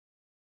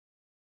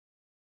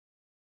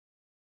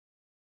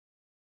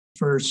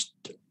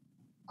First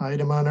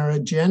item on our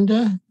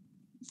agenda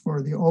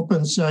for the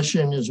open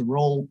session is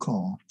roll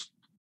call.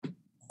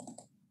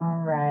 All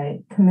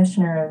right,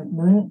 Commissioner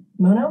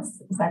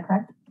Munoz, is that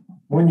correct?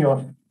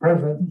 Munoz,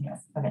 present.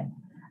 Yes, okay.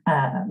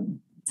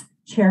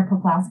 Chair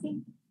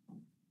Poplawski?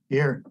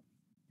 Here.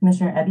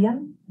 Commissioner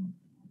Ebian?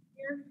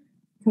 Here.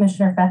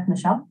 Commissioner Beth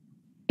Michelle?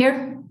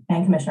 Here.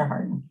 And Commissioner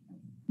Harden?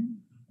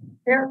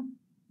 Here.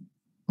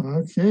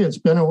 Okay, it's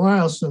been a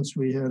while since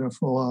we had a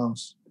full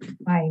house.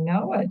 I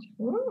know it.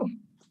 Ooh.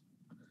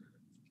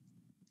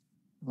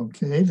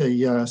 Okay,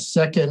 the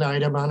second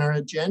item on our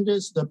agenda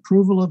is the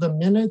approval of the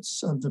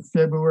minutes of the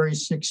February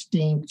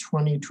 16th,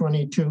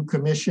 2022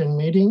 commission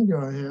meeting. Do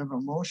I have a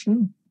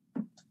motion?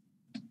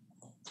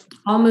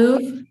 I'll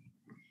move.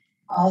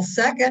 I'll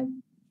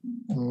second.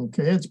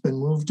 Okay, it's been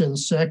moved and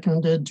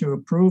seconded to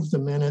approve the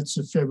minutes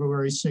of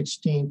February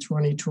 16th,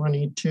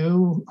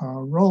 2022.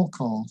 Roll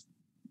call.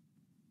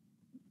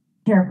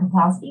 Chair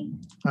Poplawski?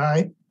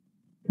 Aye.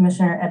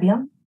 Commissioner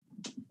Ebian?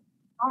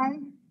 Aye.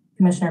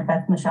 Commissioner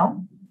Beth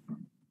Michelle?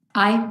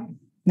 Aye.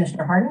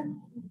 Commissioner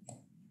Harden?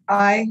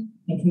 Aye.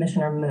 And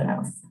Commissioner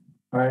Munoz?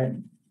 Aye.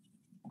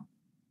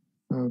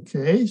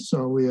 Okay,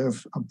 so we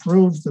have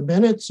approved the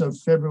minutes of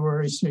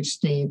February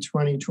 16th,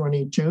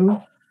 2022.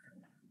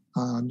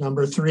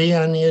 Number 3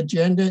 on the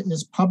agenda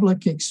is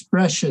public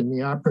expression,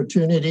 the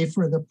opportunity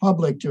for the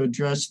public to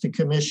address the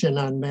commission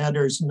on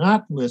matters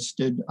not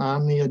listed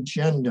on the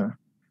agenda.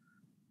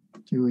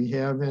 Do we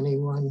have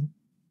anyone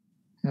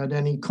had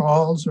any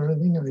calls or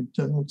anything? I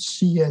don't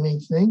see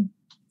anything.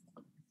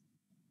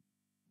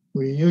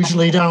 We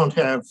usually don't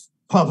have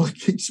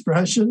public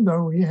expression,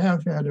 though we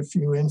have had a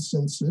few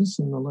instances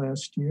in the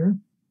last year.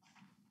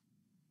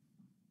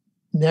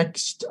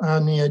 Next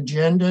on the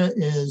agenda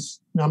is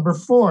number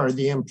 4,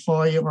 the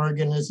employee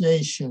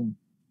organization.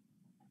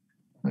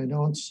 I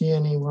don't see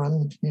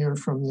anyone here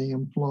from the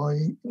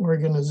employee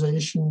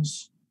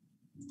organizations.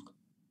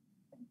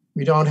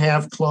 We don't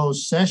have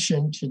closed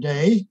session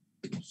today,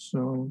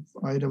 so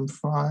item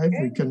 5,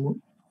 we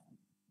can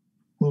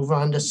move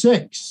on to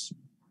 6.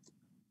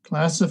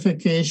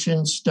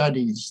 Classification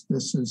studies.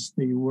 This is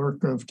the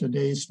work of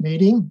today's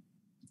meeting.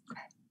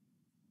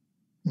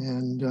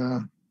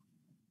 And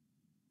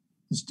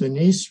is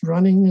Denise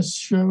running this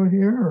show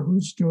here, or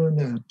who's doing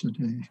that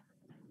today?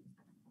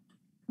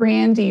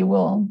 Randy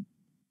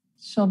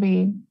she'll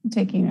be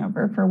taking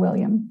over for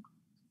William.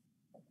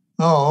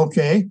 Oh,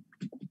 okay.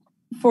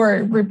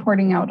 For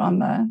reporting out on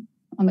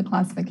the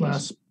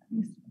classification.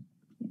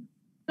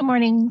 Good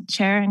morning,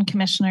 Chair and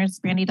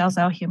Commissioners. Randy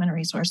Dalzell, Human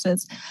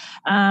Resources.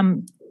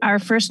 Our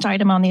first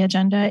item on the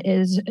agenda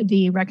is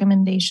the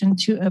recommendation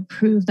to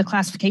approve the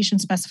classification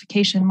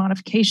specification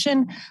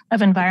modification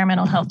of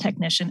environmental health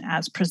technician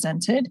as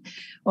presented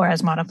or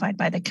as modified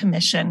by the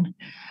Commission.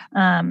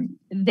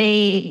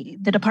 The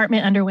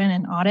department underwent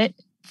an audit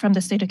from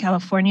the state of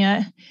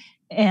California,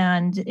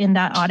 and in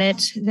that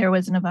audit, there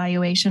was an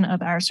evaluation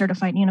of our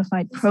Certified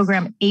Unified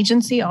Program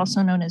Agency,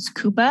 also known as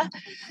CUPA.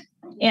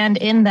 And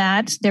in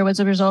that, there was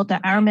a result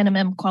that our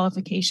minimum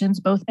qualifications,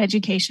 both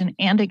education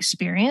and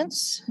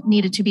experience,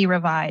 needed to be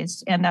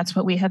revised. And that's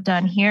what we have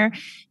done here.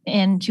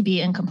 And to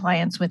be in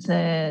compliance with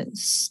the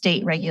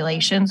state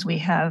regulations, we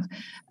have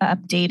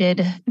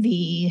updated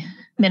the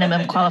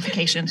minimum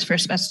qualifications for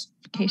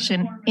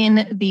specification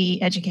in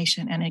the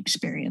education and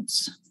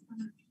experience.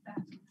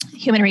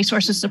 Human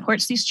Resources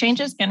supports these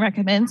changes and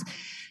recommends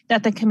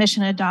that the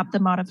Commission adopt the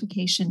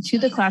modification to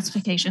the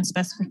classification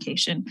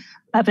specification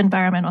of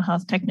environmental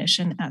health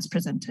technician as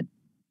presented.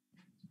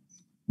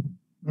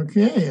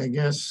 Okay, I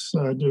guess,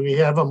 do we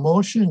have a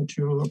motion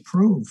to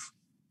approve?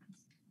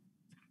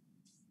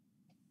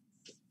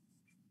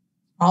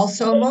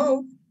 Also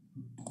move.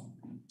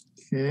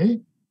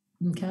 Okay.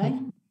 Okay.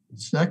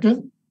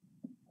 Second?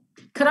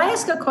 Could I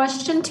ask a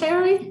question,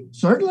 Terry?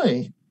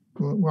 Certainly.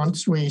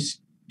 Once we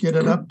get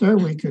it up there,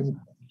 we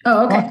can.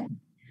 Oh, okay.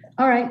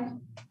 All right.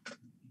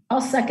 I'll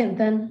second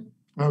then.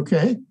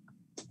 Okay.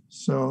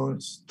 So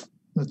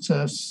let's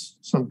have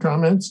some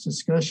comments,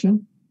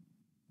 discussion.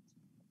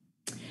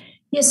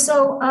 Yes.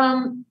 So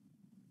I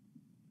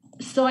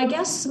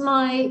guess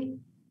my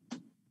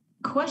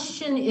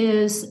question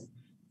is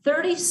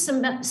 30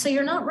 so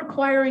you're not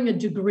requiring a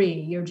degree,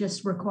 you're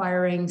just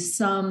requiring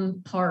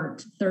some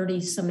part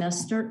 30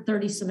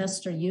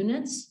 semester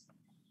units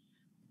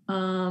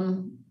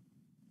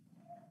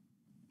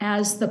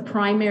as the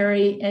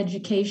primary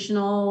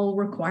educational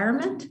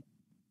requirement?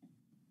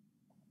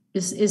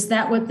 Is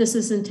that what this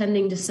is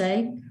intending to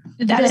say?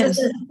 That is.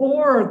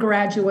 Or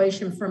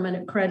graduation from an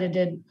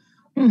accredited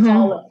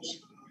college.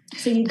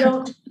 So you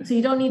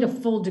don't need a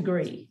full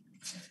degree.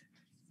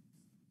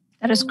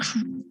 That is.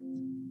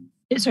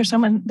 Is there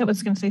someone that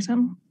was going to say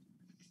something?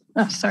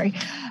 Oh, sorry.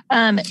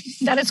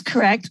 That is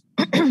correct.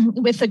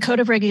 With the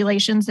Code of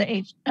Regulations,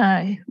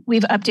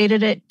 we've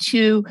updated it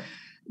to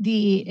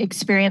the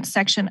experience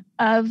section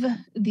of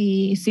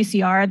the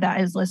CCR that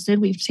is listed.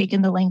 We've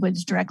taken the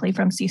language directly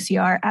from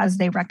CCR as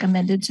they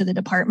recommended to the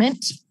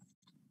department.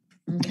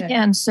 Okay.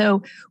 And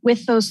so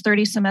with those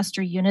 30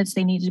 semester units,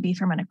 they need to be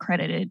from an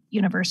accredited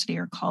university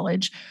or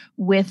college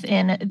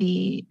within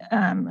the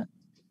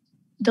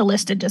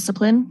listed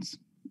disciplines.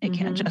 It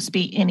can't just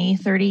be any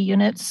 30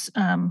 units.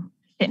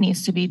 It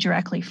needs to be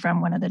directly from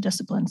one of the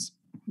disciplines.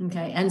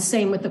 Okay. And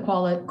same with the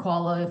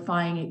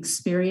qualifying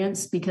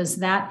experience, because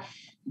that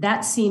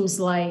seems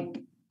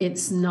like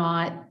it's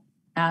not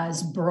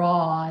as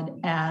broad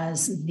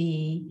as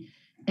the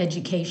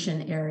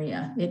education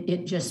area.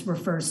 It just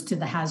refers to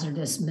the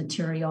hazardous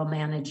material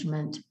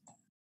management.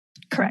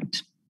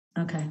 Correct.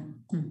 Okay.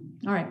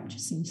 All right.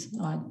 Just seems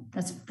odd.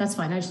 That's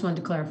fine. I just wanted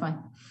to clarify.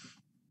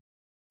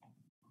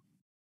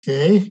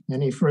 Okay,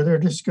 any further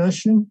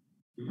discussion?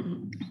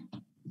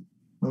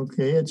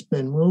 Okay, it's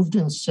been moved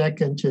and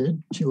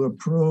seconded to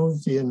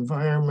approve the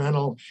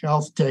environmental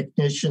health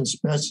technician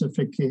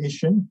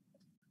specification.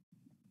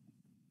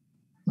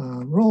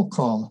 Roll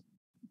call.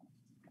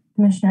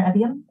 Commissioner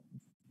Evian?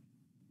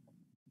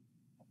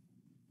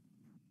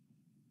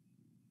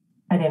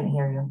 I didn't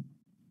hear you.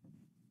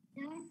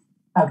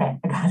 Okay,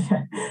 I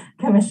gotcha.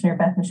 Commissioner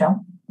Beth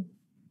Michelle?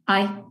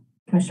 Aye.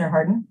 Commissioner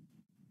Harden?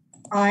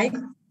 Aye.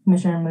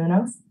 Commissioner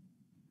Munoz?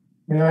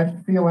 You know, I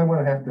feel I'm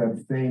gonna have to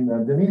abstain.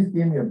 Denise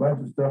gave me a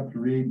bunch of stuff to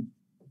read,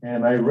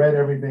 and I read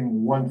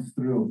everything once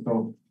through,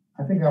 so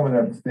I think I'm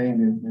gonna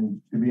abstain,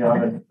 and to be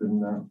honest,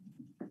 and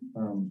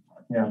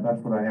yeah,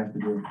 that's what I have to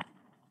do.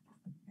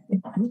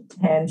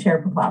 And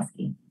Chair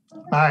Poplawski?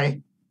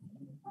 Aye.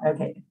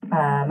 Okay,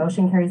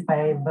 motion carries by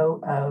a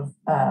vote of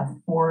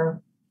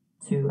 4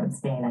 to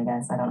abstain, I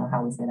guess. I don't know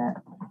how we say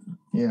that.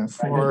 Yeah, I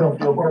just don't feel- I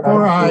don't four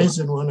feel- ayes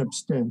and one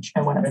abstention.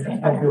 And one I just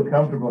abstain. don't feel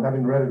comfortable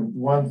having read it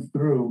once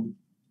through,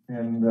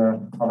 and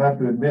I'll have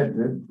to admit,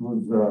 it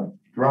was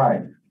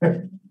dry.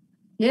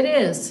 It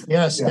is.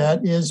 Yes, Yeah.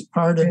 that is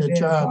part of It the is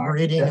job, hard.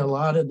 reading Yeah. a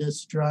lot of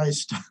this dry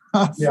stuff.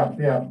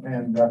 Yeah,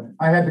 and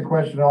I had to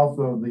question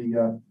also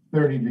the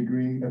 30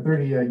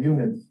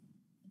 units,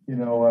 you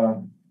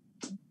know,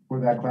 for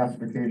that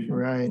classification.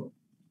 Right,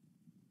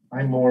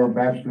 I'm more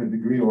bachelor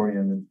degree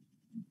oriented.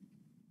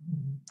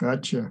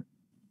 gotcha.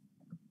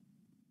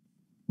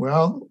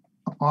 Well,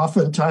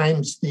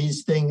 oftentimes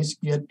these things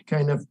get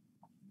kind of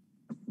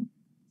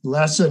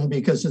lessened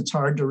because it's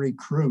hard to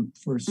recruit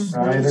for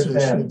I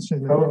understand, positions. You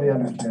know. totally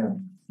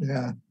understand.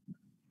 Yeah.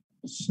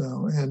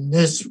 So, and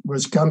this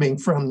was coming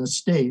from the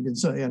state,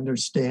 as I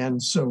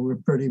understand, so we're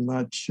pretty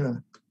much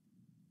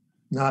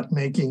not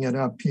making it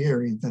up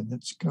here even.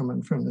 It's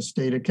coming from the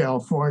state of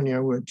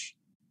California, which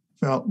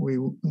felt we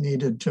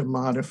needed to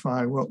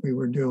modify what we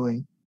were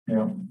doing.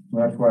 Yeah,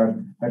 that's why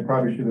I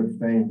probably should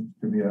abstain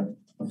to be a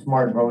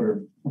smart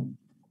voter.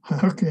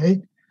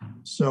 Okay,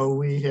 so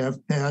we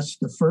have passed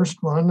the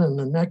first one, and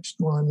the next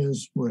one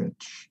is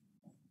which?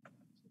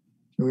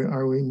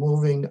 Are we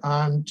moving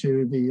on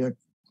to the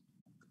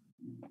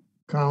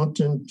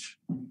accountant?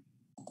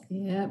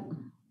 Yep.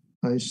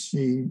 I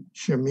see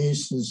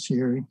Shamise is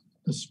here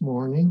this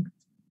morning.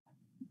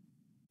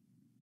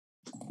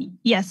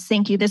 Yes,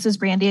 thank you. This is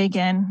Brandy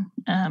again,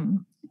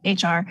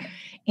 HR.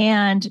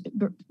 And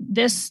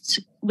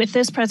with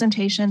this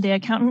presentation, the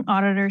Accountant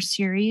Auditor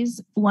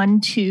Series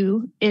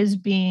 1-2 is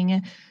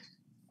being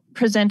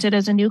presented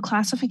as a new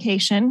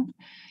classification.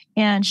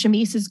 And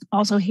Shamise is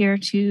also here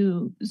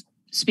to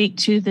speak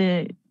to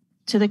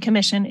the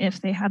commission if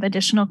they have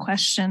additional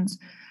questions.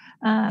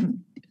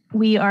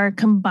 We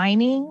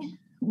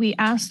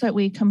ask that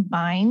we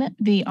combine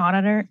the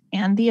auditor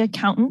and the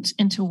accountant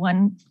into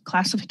one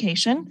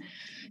classification,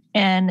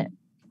 and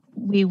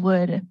we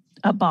would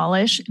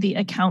abolish the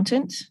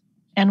accountant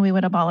and we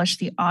would abolish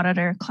the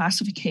auditor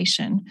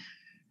classification.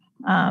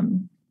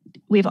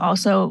 We've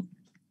also,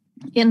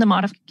 in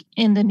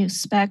the new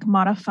spec,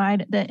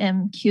 modified the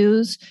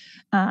MQs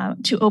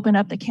to open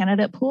up the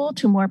candidate pool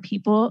to more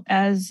people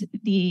as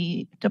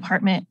the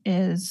department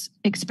is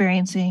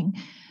experiencing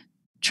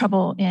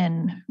trouble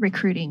in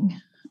recruiting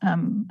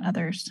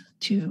others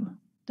to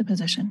the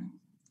position.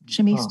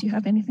 Shamise, do you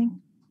have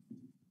anything?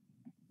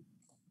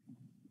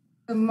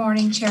 Good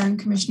morning, Chair and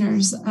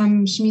Commissioners.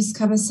 I'm Shamise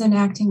Cubison,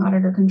 Acting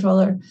Auditor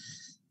Controller.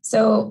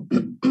 So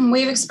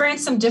we've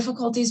experienced some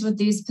difficulties with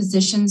these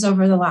positions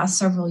over the last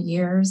several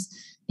years.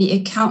 The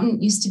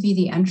accountant used to be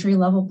the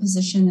entry-level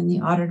position and the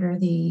auditor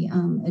the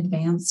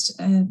advanced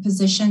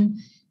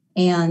position.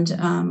 And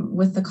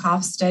with the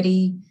COF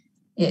study,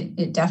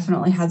 it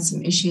definitely had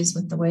some issues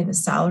with the way the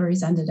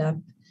salaries ended up.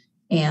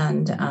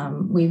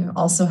 And we've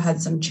also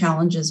had some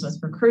challenges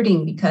with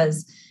recruiting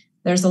because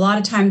there's a lot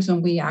of times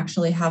when we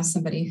actually have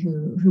somebody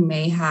who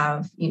may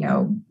have,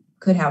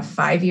 could have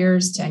 5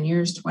 years, 10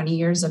 years, 20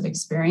 years of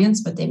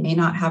experience, but they may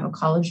not have a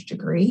college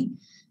degree.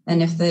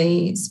 And if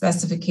the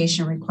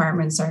specification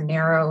requirements are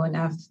narrow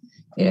enough,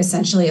 it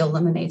essentially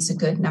eliminates a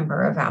good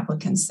number of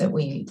applicants that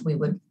we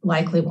would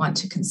likely want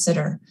to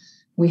consider.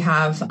 We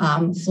have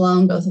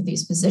flown both of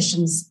these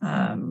positions,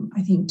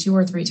 I think 2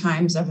 or 3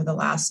 times over the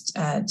last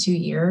 2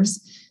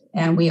 years,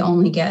 and we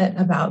only get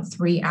about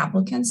 3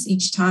 applicants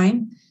each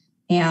time.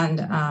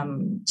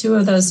 And 2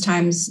 of those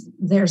times,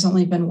 there's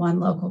only been 1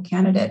 local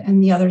candidate,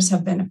 and the others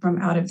have been from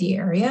out of the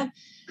area.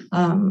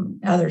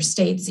 other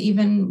states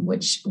even,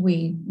 which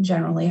we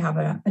generally have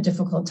a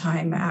difficult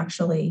time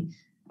actually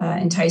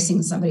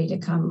enticing somebody to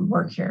come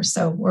work here.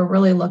 So we're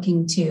really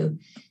looking to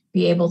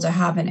be able to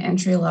have an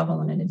entry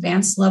level and an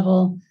advanced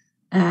level.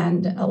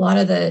 And a lot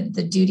of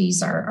the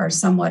duties are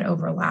somewhat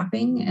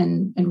overlapping,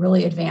 and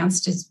really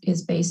advanced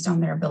is based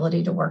on their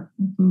ability to work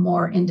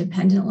more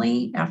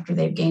independently after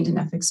they've gained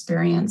enough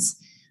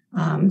experience.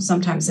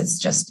 Sometimes it's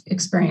just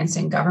experience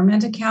in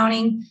government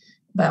accounting,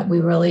 but we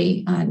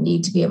really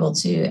need to be able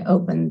to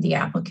open the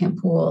applicant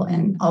pool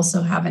and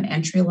also have an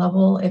entry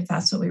level if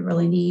that's what we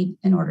really need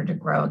in order to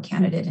grow a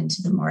candidate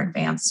into the more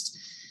advanced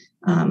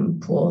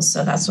pool.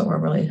 So that's what we're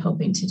really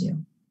hoping to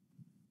do.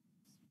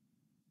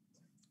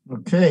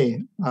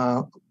 Okay,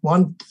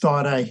 one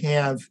thought I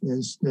have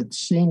is it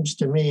seems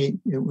to me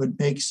it would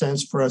make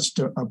sense for us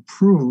to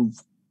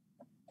approve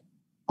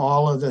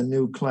all of the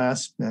new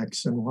class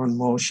specs in one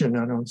motion.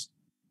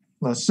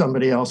 Unless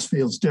somebody else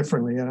feels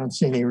differently, I don't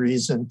see any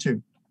reason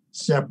to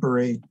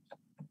separate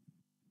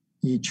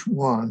each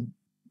one.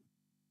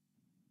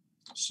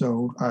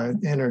 So I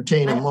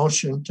entertain a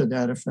motion to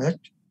that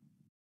effect.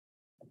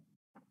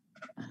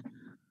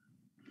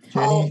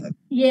 Jenny?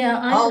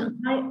 Yeah,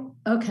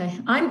 okay.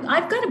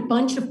 I've got a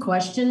bunch of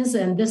questions,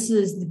 and this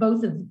is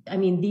both of, I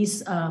mean,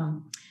 these,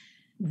 I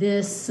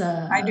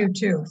do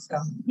too, so.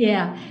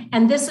 yeah,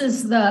 and this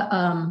is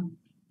the,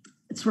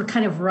 it's we're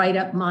kind of right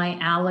up my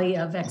alley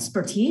of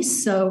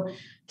expertise. So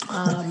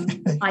I'm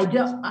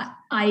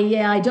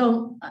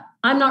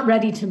not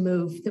ready to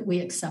move that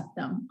we accept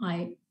them.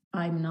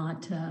 I'm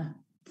not,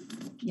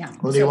 yeah.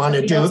 Well, do you want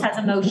to do? Else has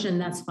a motion,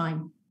 that's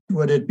fine.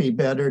 Would it be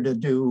better to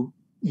do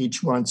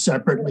each one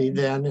separately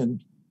then? And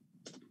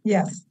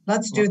Yes,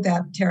 let's do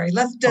that, Terry.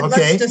 Let's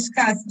Okay.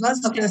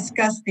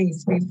 discuss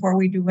these before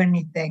we do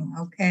anything,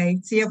 okay?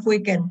 See if we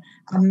can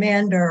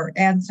amend or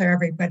answer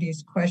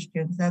everybody's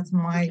questions. That's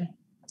my,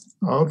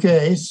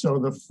 okay, so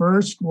the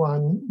first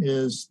one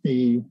is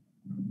the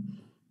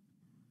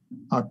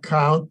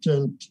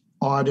accountant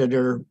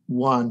auditor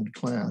 1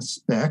 class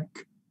spec.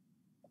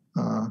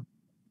 And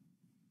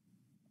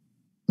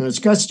it's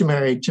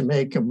customary to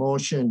make a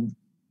motion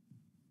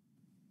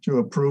to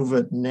approve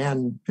it and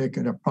then pick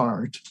it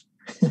apart.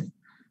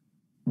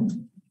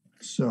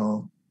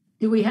 So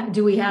Do we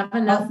have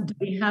enough? Do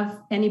we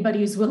have anybody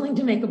who's willing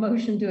to make a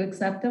motion to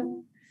accept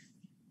them?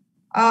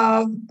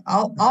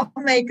 I'll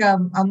make a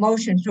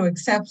motion to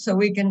accept so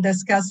we can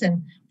discuss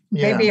and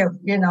yeah, maybe,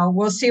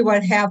 we'll see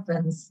what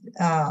happens,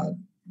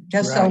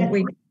 just so Right.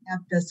 we can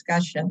have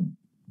discussion.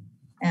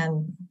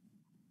 And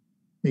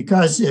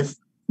because if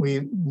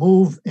we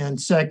move and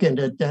second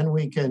it, then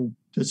we can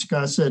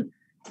discuss it.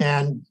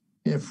 And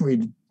if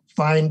we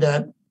find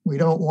that we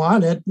don't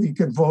want it, we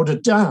could vote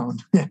it down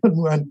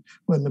when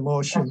the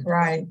motion. that's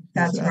right,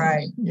 that's is,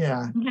 right.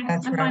 Yeah, Okay,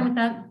 That's I'm right. fine with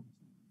that.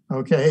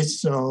 okay,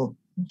 so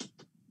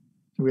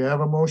do we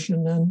have a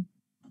motion then?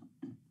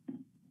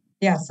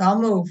 Yes, I'll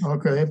move.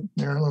 Okay,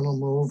 Marilyn will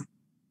move.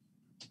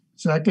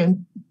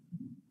 Second,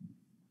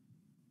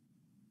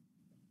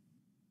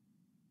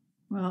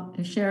 Well,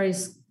 if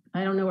Sherry's,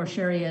 I don't know where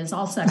Sherry is,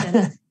 I'll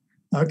second.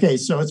 okay,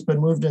 so it's been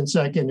moved and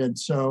seconded,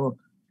 so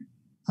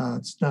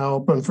it's now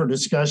open for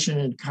discussion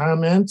and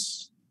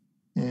comments.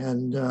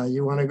 And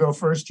you want to go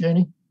first,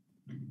 Jenny?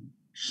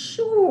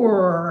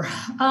 Sure.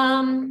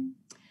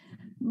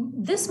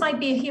 This might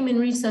be a human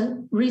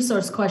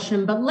resource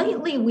question, but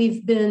lately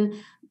we've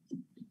been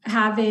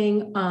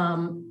having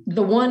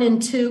the 1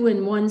 and 2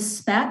 in one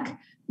spec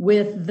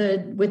with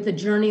the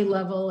journey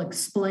level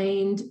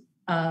explained,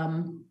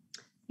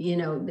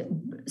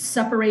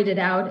 separated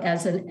out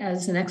as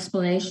an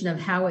explanation of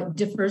how it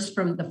differs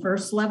from the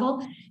first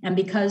level. And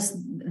because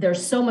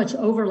there's so much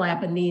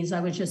overlap in these,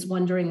 I was just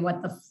wondering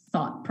what the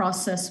thought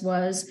process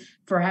was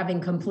for having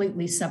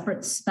completely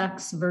separate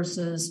specs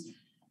versus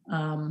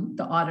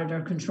the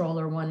auditor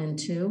controller 1 and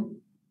 2.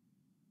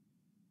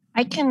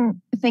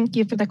 Thank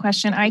you for the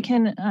question. I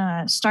can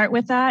start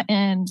with that.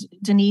 And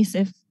Denise,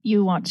 if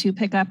you want to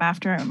pick up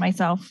after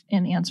myself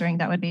in answering,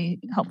 that would be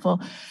helpful.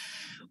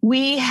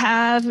 We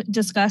have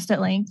discussed at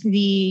length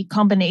the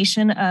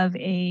combination of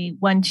a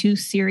 1-2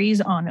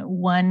 series on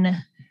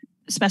one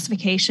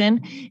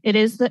specification. It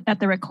is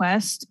at the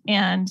request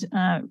and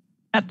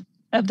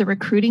of the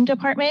recruiting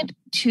department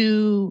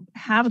to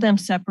have them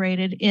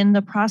separated in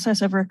the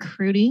process of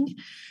recruiting.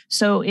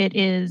 So it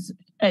is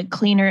a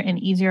cleaner and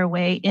easier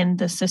way in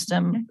the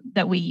system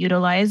that we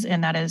utilize,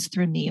 and that is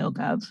through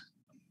NeoGov.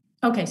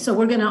 Okay, so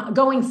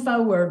going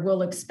forward,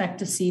 we'll expect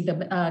to see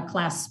the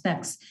class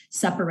specs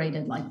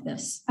separated like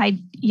this.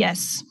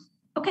 Yes.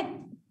 Okay,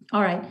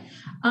 all right.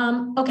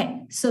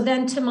 Okay, so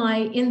then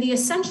in the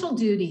essential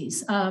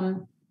duties,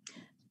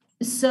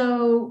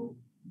 so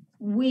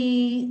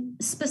we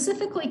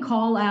specifically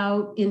call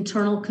out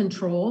internal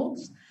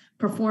controls,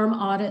 perform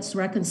audits,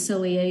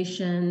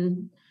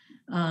 reconciliation,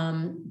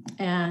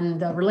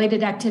 and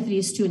related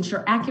activities to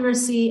ensure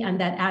accuracy and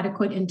that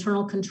adequate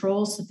internal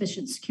controls,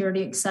 sufficient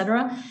security, et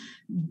cetera.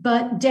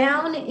 But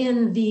down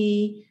in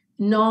the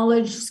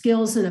knowledge,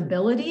 skills, and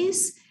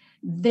abilities,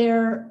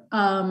 there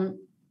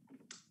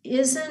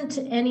isn't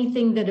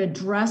anything that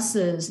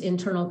addresses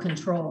internal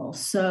control.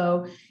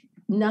 So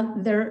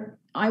not there,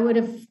 I would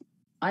have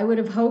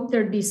hoped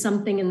there'd be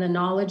something in the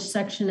knowledge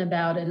section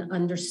about an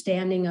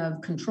understanding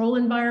of control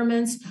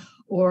environments,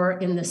 or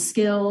in the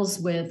skills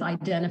with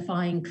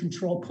identifying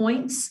control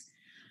points.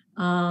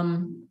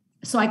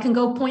 So I can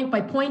go point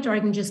by point, or I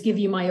can just give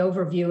you my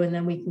overview and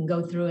then we can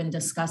go through and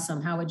discuss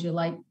them. How would you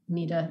like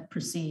me to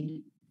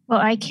proceed? Well,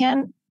 I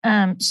can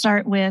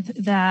start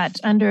with that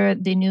under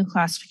the new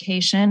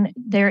classification,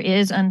 there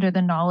is under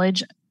the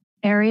knowledge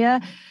area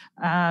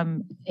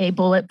a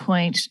bullet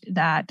point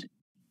that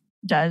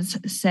does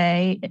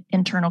say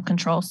internal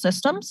control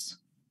systems.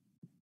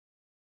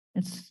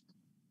 It's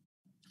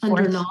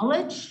Under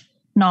fourth,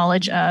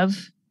 knowledge?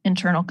 of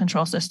internal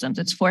control systems.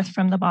 It's fourth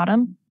from the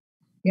bottom.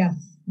 Yes.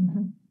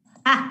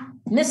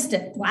 Missed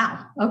it.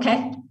 Wow.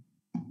 Okay.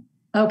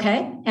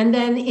 Okay. And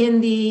then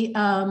in the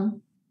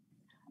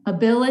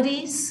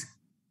abilities.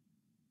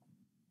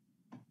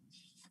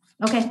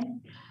 Okay.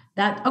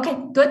 Okay,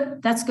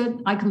 good. That's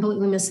good. I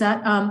completely missed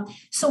that.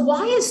 So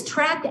why is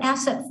tracked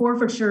asset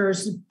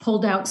forfeitures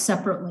pulled out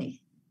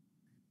separately?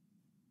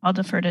 I'll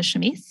defer to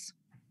Shamice.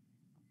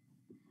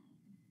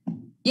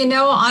 You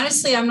know,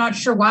 honestly, I'm not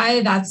sure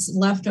why that's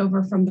left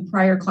over from the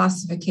prior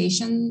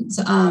classifications,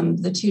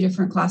 the two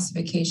different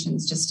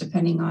classifications, just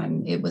depending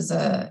on, it was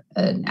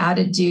an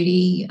added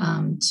duty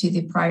to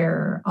the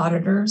prior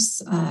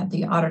auditors,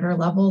 the auditor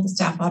level, the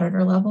staff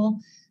auditor level,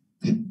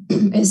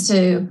 is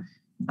to,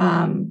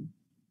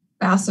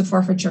 asset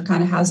forfeiture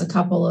kind of has a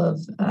couple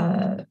of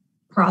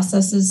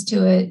processes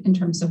to it in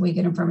terms of we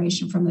get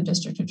information from the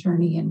district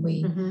attorney and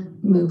we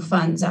move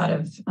funds out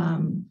of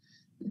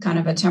kind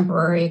of a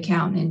temporary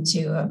account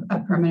into a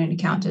permanent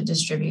account to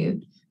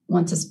distribute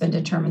once it's been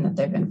determined that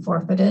they've been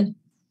forfeited.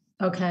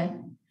 Okay.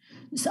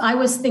 So I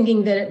was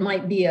thinking that it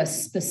might be a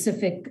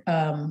specific,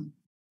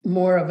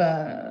 more of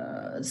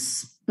a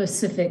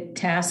specific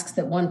tasks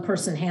that one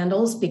person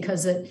handles,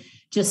 because it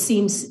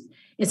seems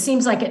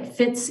like it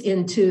fits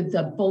into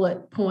the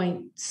bullet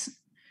points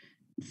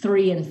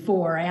 3 and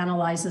 4,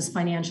 analyzes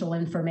financial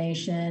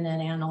information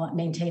and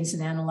maintains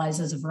and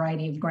analyzes a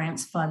variety of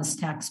grants, funds,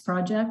 tax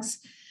projects.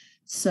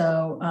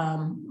 So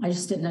I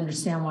just didn't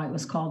understand why it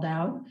was called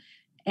out.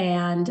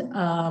 And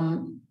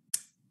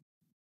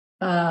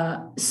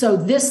so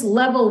this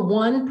level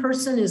 1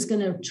 person is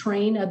going to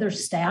train other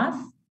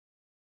staff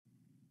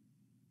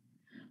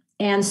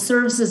and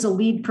serves as a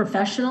lead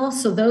professional.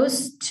 So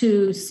those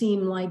two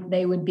seem like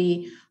they would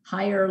be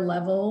higher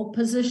level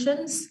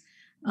positions.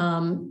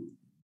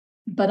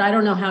 But I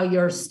don't know how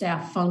your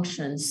staff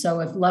functions. So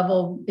if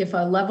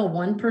a level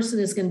 1 person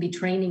is going to be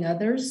training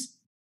others.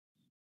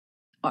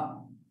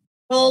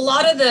 Well, a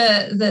lot of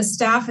the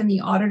staff in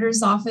the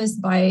auditor's office,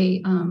 by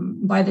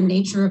the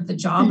nature of the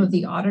job of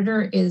the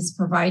auditor, is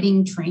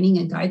providing training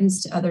and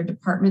guidance to other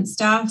department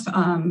staff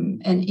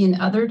and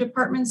in other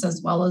departments,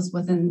 as well as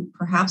within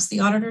perhaps the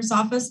auditor's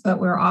office.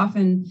 But we're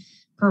often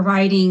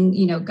providing,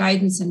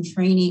 guidance and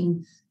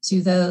training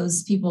to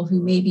those people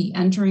who may be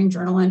entering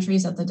journal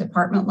entries at the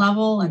department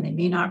level, and they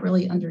may not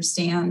really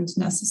understand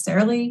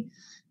necessarily,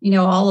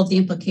 all of the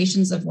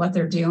implications of what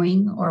they're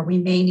doing, or we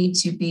may need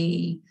to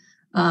be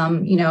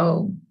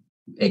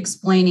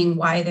explaining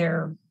why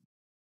their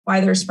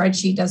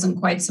spreadsheet doesn't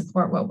quite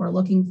support what we're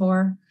looking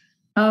for.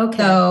 Okay.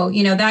 So,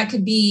 that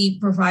could be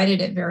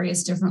provided at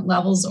various different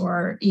levels,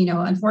 or,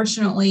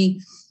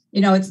 unfortunately,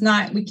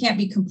 we can't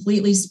be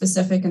completely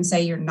specific and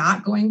say you're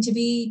not going to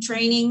be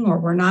training, or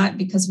we're not,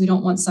 because we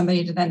don't want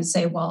somebody to then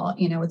say, well,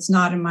 it's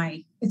not in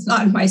my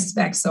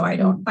spec. So I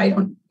don't,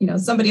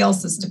 somebody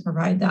else is to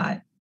provide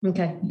that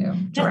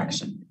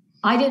direction.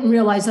 I didn't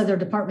realize other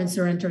departments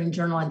are entering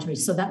journal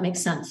entries. So that makes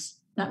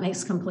sense. That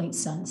makes complete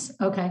sense.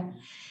 Okay.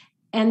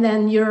 And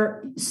then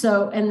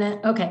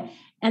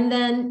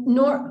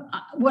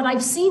what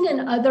I've seen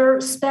in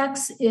other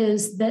specs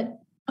is that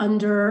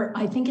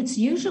I think it's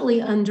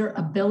usually under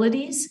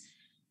abilities,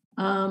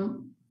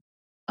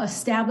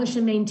 establish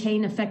and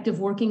maintain effective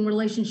working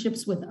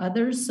relationships with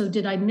others. So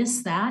did I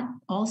miss that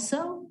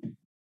also?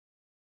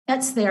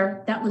 That's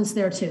there. That one's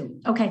there too.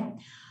 Okay.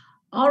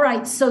 All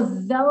right. So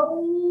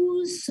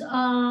those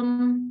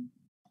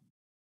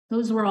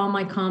were all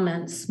my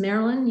comments.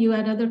 Marilyn, you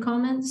had other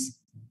comments?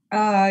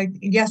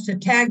 Yes, to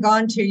tag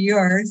on to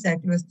yours,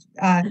 that was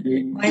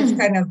mine's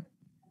kind of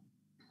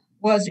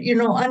was,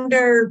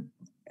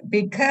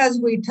 because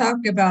we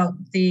talked about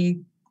the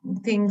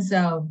things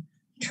of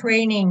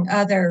training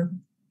other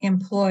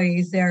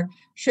employees, there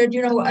should,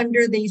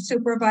 under the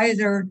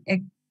supervisor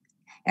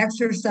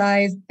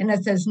exercise, and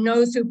it says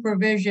no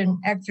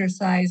supervision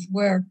exercise,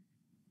 where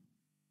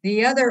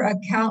the other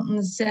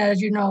accountant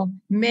says,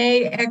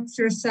 may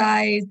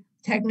exercise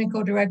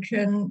technical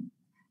direction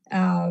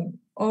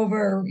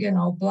over,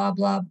 blah,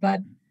 blah,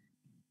 but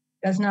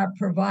does not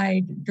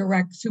provide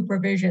direct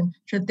supervision.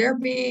 Should there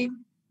be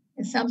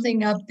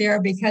something up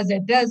there? Because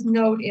it does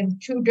note in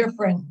 2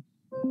 different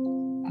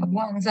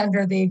ones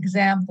under the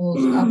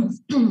examples of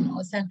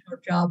a central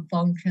job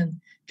function.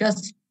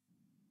 Just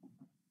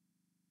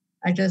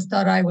I just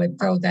thought I would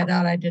throw that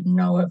out. I didn't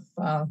know if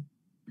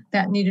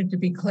that needed to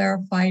be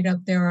clarified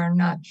up there or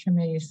not,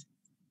 Shamiz.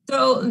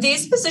 So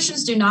these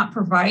positions do not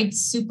provide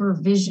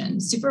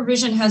supervision.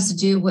 Supervision has to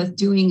do with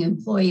doing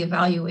employee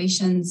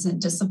evaluations and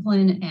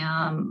discipline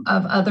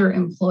of other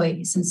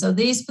employees. And so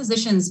these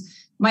positions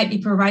might be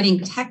providing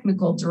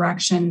technical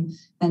direction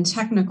and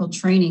technical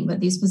training, but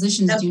these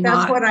positions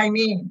That's what I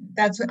mean.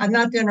 I'm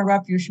not to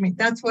interrupt you, Shamiz.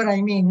 That's what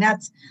I mean.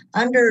 That's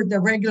under the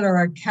regular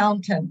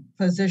accountant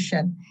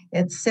position.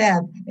 It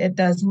said it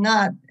does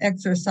not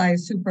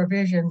exercise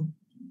supervision,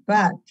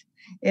 but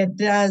it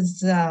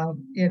does,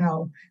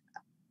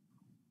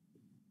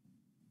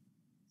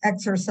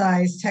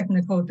 exercise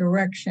technical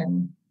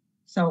direction.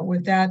 So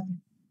with that,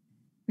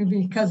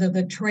 because of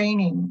the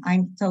training,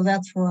 so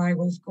that's where I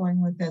was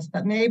going with this.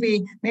 But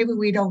maybe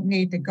we don't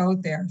need to go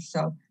there.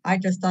 So I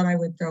just thought I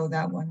would throw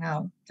that one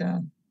out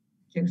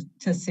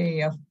to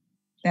see if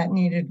that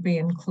needed to be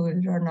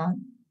included or not.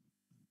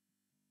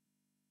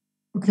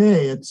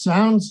 Okay, it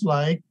sounds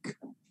like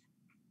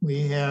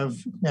we have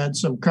had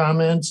some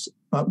comments,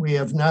 but we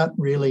have not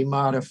really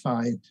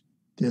modified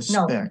this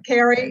spec.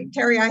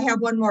 Terry, I have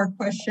one more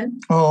question.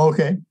 Oh,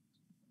 okay.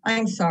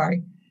 I'm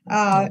sorry.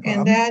 No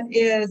and that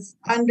is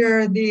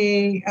under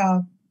the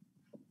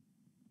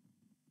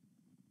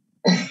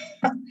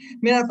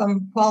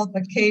minimum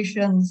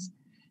qualifications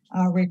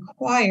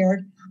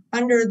required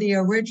under the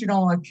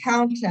original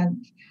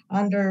accountant,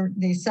 under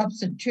the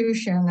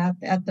substitution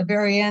at the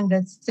very end,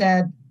 it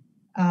said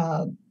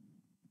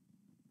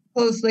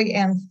closely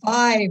and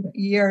 5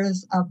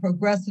 years of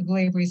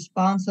progressively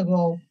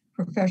responsible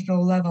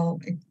professional level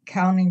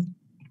accounting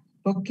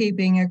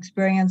bookkeeping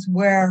experience,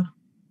 where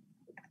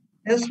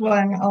this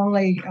one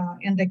only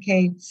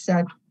indicates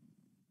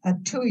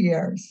 2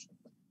 years.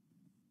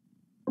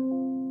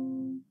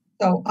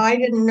 So I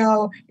didn't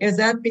know, is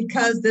that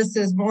because this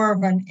is more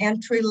of an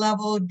entry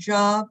level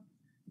job?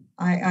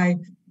 I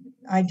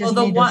just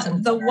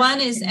the one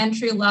is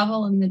entry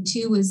level and the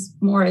 2 is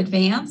more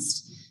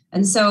advanced.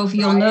 And so if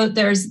you'll note,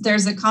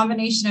 there's a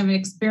combination of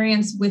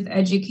experience with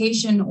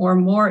education or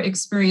more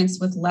experience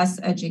with less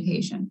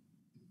education.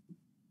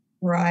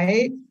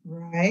 Right.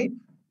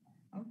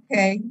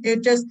 Okay.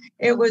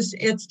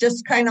 It's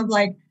just kind of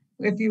like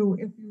if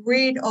you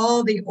read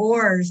all the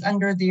ORs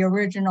under the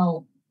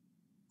original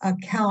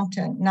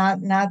accountant,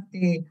 not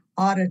the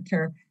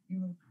auditor,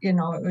 it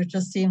would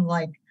just seem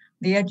like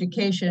the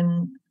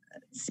education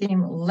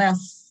seemed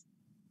less.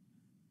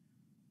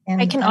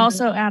 I can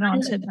also add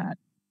on to that.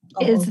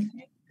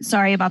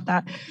 Sorry about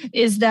that,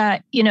 is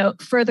that,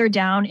 further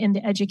down in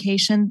the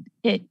education,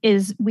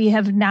 we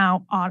have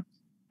now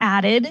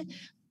added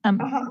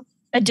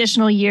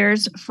additional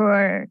years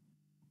for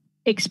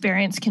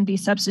experience can be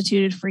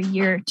substituted for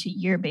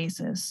year-to-year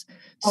basis.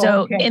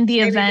 So in the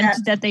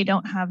event that they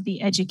don't have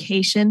the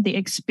education, the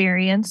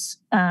experience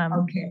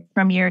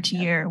from year to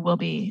year will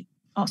be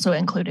also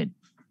included.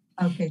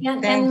 Okay.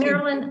 And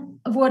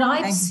Marilyn, what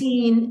I've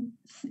seen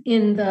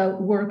in the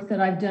work that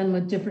I've done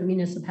with different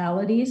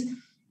municipalities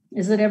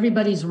is that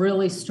everybody's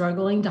really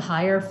struggling to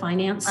hire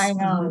finance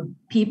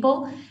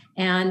people.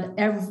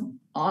 And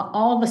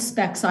all the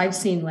specs I've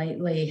seen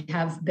lately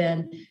have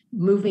been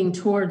moving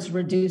towards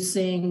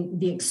reducing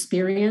the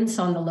experience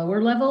on the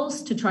lower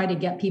levels to try to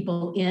get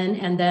people in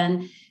and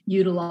then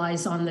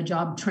utilize on the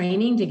job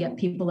training to get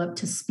people up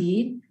to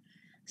speed.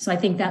 So I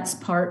think that's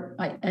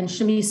and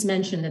Shamiz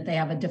mentioned that they're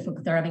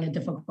having a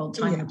difficult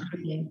time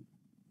recruiting.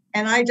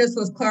 And I just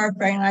was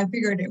clarifying, I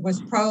figured it was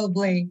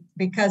probably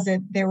because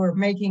they were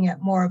making it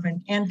more of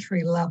an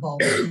entry level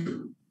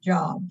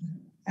job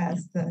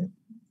as the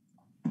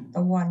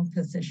one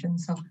position.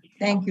 So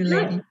thank you,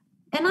 lady.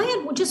 And I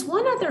had just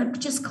one other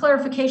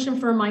clarification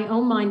for my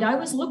own mind. I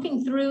was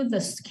looking through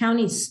the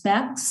county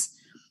specs,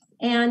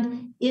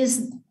 and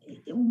is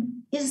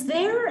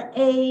there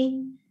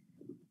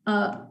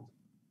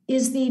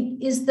is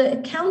the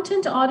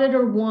accountant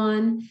auditor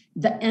one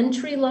the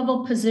entry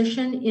level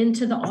position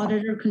into the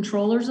auditor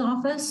controller's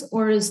office,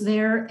 or is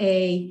there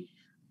a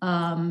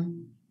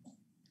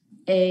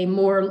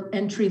more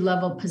entry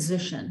level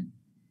position?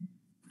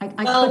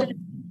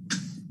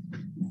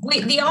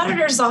 The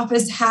auditor's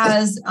office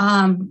has,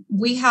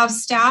 we have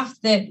staff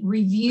that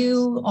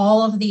review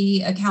all of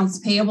the accounts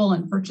payable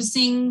and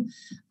purchasing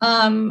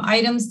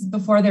items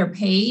before they're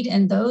paid.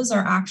 And those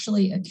are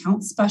actually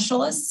account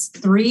specialists,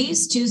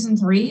 2s and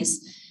 3s.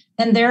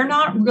 And they're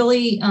not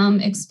really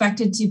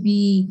expected to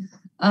be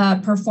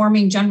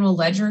performing general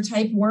ledger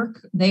type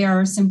work. They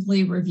are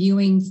simply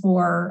reviewing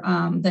for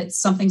that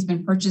something's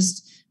been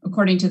purchased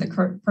according to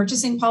the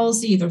purchasing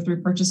policy, either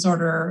through purchase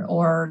order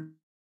or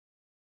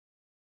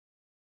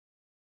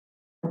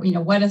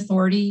what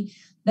authority,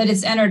 that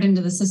it's entered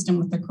into the system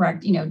with the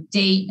correct,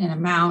 date and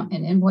amount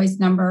and invoice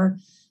number.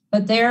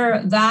 But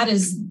that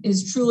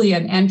is truly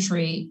an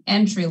entry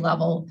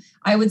level.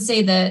 I would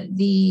say that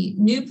the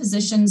new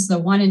positions, the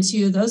 1 and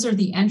 2, those are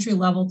the entry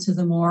level to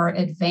the more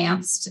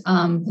advanced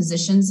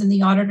positions in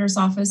the auditor's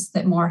office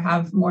that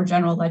have more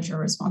general ledger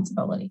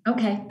responsibility.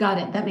 Okay, got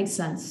it. That makes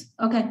sense.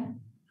 Okay.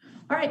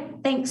 All right,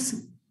 thanks.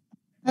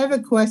 I have a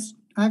question.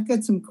 I've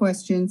got some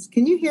questions.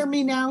 Can you hear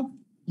me now?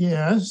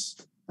 Yes.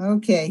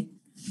 Okay.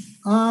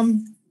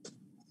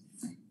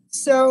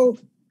 So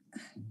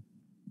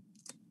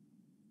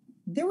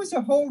there was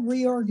a whole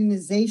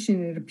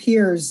reorganization, it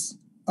appears,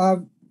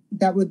 of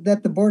that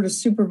the Board of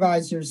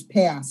Supervisors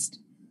passed,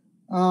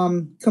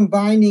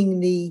 combining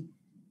the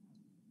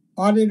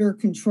auditor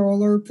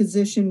controller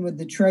position with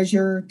the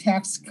treasurer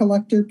tax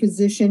collector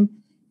position.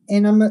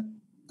 And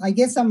I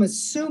guess I'm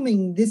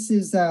assuming this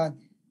is a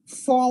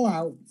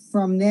fallout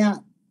from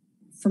that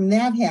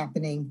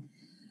happening.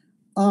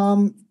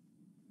 I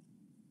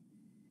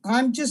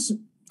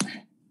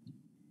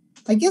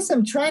guess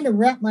I'm trying to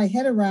wrap my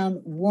head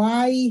around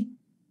why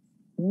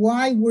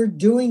we're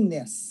doing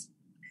this,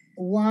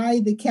 why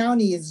the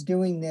county is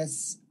doing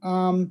this.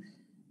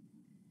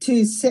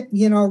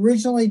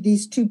 Originally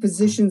these two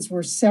positions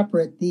were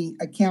separate, the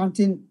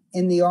accountant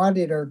and the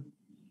auditor.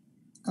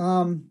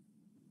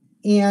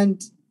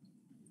 And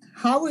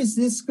how is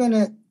this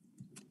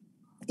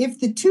if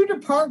the two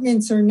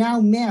departments are now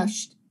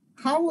meshed,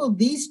 how will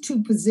these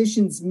two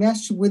positions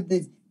mesh with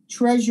the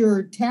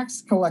treasurer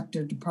tax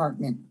collector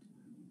department?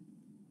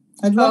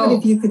 I'd love it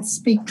if you could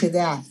speak to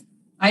that.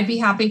 I'd be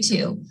happy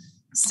to.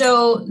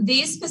 So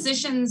these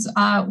positions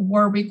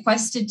were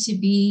requested to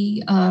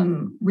be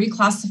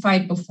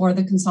reclassified before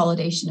the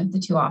consolidation of the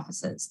two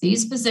offices.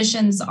 These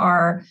positions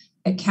are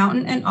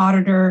accountant and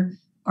auditor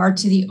are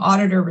to the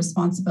auditor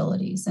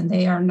responsibilities, and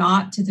they are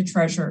not to the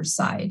treasurer's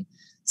side.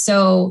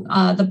 So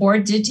the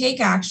board did take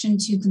action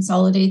to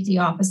consolidate the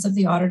office of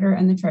the auditor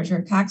and the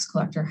treasurer tax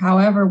collector.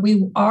 However,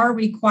 we are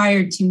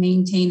required to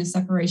maintain a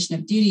separation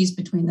of duties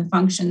between the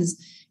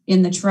functions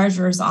in the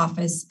treasurer's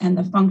office and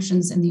the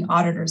functions in the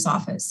auditor's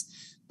office.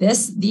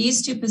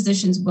 These two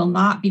positions will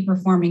not be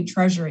performing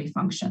treasury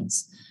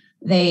functions.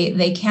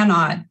 They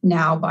cannot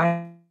now,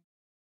 by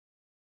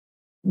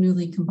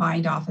newly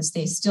combined office,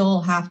 they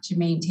still have to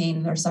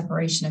maintain their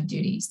separation of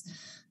duties.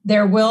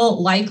 There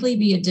will likely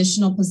be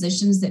additional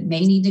positions that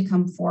may need to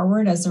come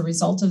forward as a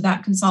result of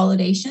that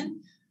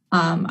consolidation.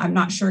 I'm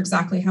not sure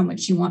exactly how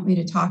much you want me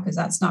to talk, because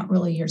that's not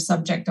really your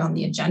subject on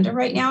the agenda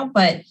right now,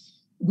 but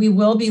we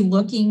will be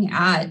looking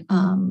at,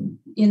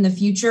 in the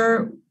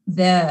future,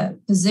 the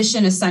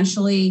position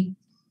essentially,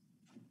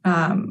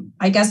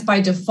 I guess by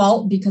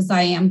default, because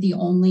I am the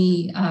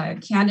only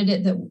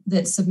candidate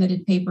that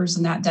submitted papers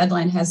and that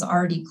deadline has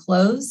already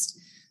closed.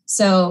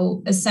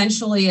 So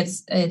essentially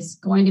it's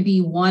going to be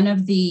one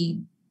of the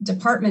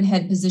department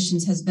head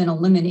positions has been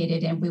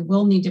eliminated, and we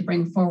will need to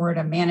bring forward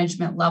a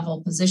management level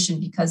position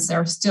because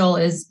there still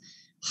is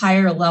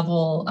higher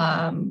level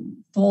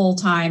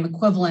full-time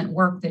equivalent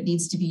work that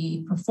needs to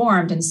be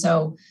performed. And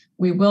so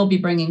we will be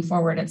bringing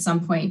forward at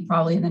some point,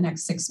 probably in the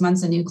next 6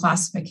 months, a new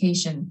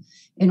classification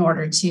in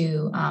order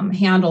to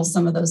handle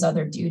some of those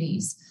other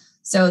duties.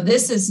 So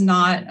this is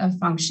not a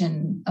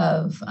function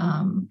of,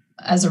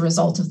 as a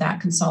result of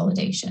that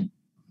consolidation.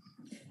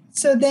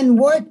 So then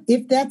what,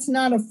 if that's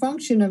not a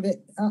function of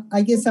it,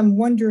 I guess I'm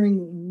wondering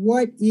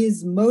what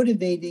is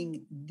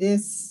motivating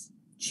this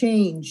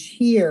change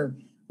here?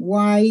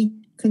 Why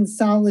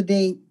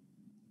consolidate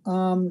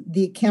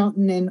the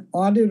accountant and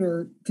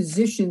auditor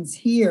positions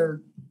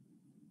here?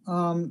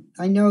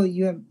 I know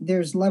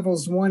there's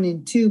levels 1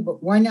 and 2,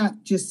 but why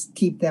not just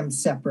keep them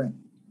separate?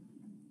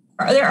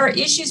 There are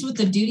issues with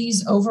the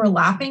duties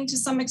overlapping to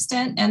some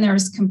extent, and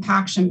there's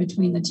compaction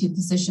between the two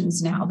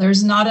positions now.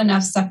 There's not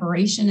enough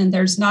separation, and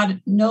there's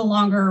no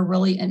longer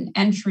really an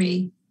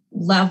entry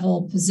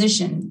level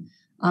position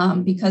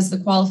because the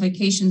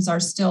qualifications are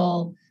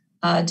still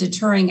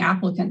deterring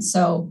applicants.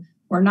 So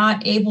we're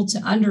not able to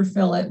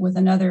underfill it with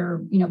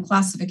another,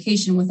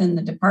 classification within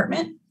the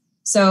department.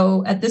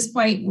 So at this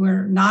point,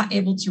 we're not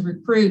able to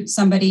recruit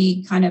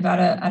somebody kind of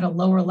at a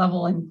lower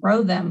level and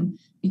grow them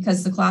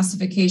because the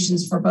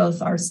classifications for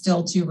both are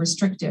still too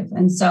restrictive.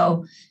 And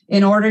so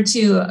in order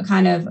to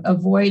kind of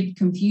avoid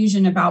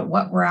confusion about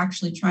what we're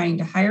actually trying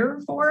to hire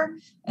for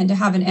and to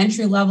have an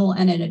entry level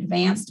and an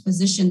advanced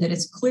position that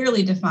is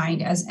clearly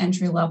defined as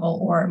entry level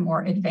or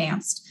more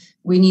advanced,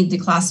 we need the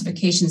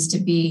classifications to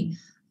be,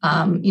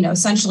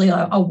 essentially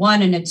a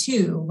 1 and a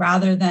 2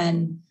 rather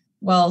than,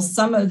 well,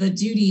 some of the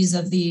duties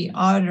of the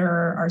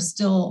auditor are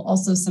still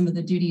also some of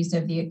the duties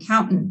of the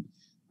accountant.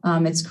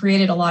 It's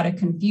created a lot of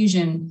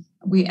confusion.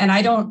 I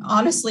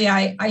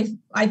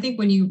think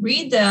when you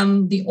read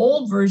them, the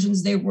old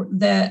versions,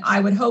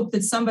 I would hope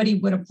that somebody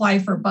would apply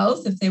for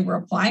both if they were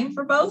applying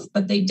for both,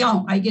 but they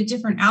don't. I get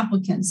different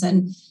applicants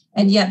and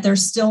yet they're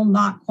still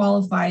not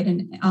qualified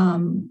in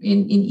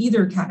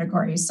either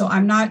category. So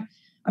I'm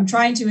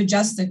trying to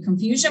adjust the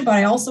confusion, but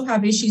I also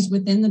have issues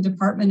within the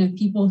department of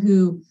people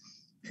who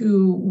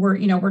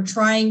we're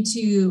trying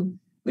to,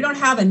 we don't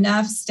have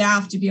enough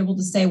staff to be able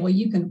to say, well,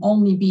 you can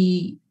only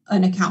be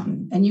an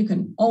accountant and you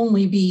can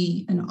only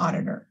be an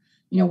auditor.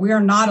 We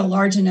are not a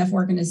large enough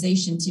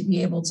organization to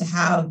be able to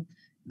have,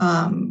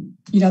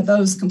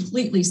 those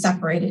completely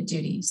separated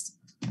duties.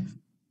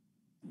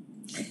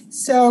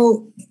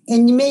 So,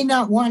 and you may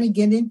not want to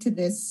get into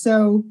this.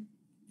 So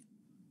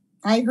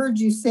I heard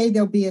you say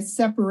there'll be a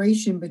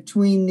separation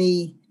between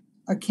the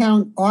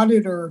account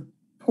auditor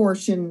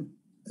portion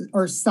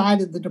or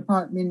side of the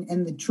department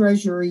and the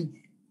treasury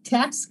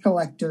tax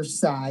collector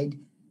side,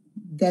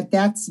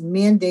 that's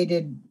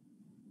mandated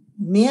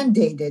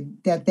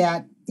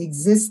that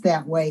exists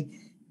that way.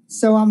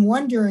 So I'm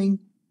wondering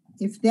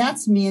if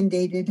that's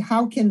mandated,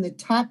 how can the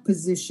top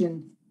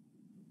position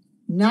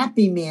not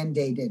be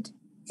mandated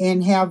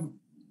and have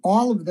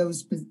all of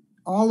those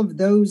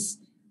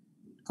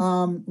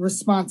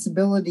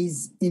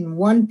responsibilities in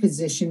one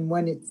position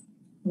when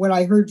what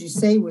I heard you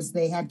say was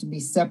they had to be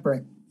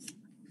separate?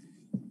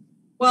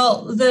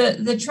 Well,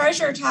 the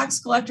treasurer tax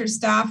collector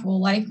staff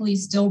will likely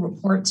still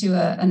report to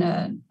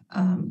an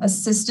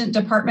assistant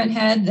department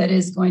head that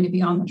is going to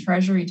be on the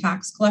treasury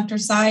tax collector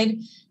side,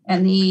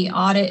 and the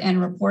audit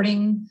and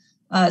reporting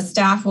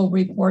staff will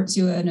report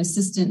to an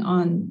assistant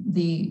on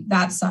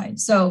that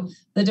side. So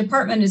the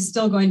department is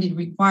still going to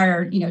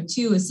require,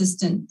 two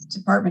assistant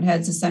department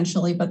heads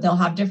essentially, but they'll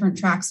have different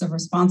tracks of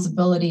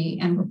responsibility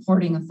and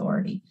reporting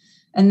authority.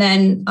 And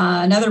then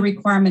another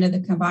requirement of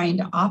the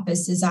combined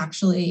office is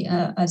actually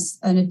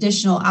an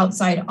additional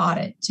outside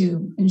audit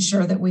to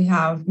ensure that we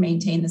have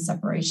maintained the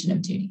separation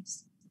of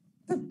duties.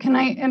 Can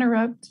I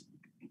interrupt?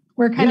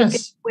 We're kind of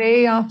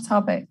way off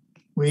topic.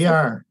 We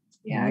are.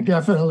 Yeah. We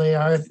definitely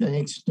are.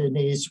 Thanks,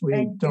 Denise.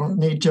 We don't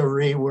need to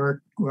rework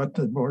what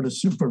the Board of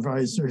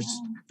Supervisors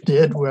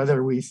did,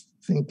 whether we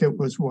think it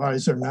was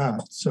wise or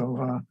not.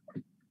 So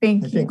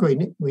I think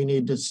we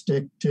need to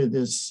stick to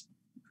this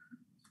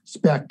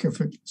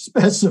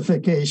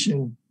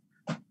specification.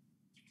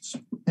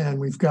 And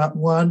we've got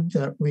one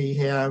that we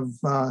have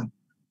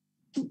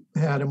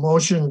had a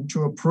motion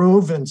to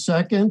approve and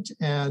second.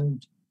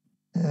 And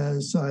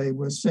as I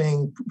was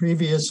saying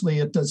previously,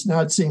 it does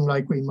not seem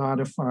like we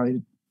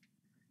modified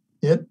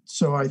it.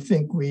 So I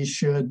think we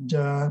should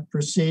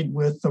proceed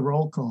with the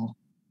roll call.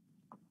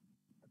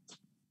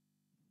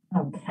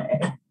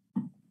 Okay.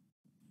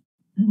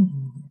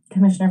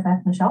 Commissioner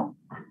Beth Michelle?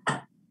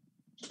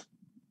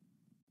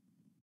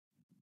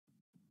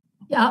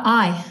 Yeah,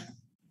 aye.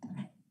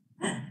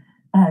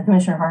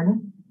 Commissioner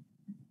Harden?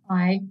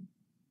 Aye.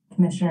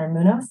 Commissioner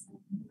Munoz?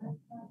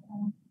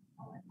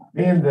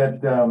 Being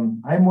that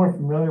I'm more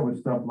familiar with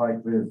stuff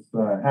like this,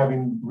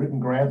 having written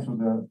grants for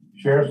the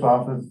sheriff's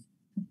office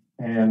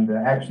and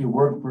actually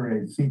worked for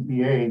a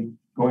CPA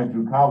going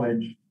through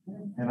college,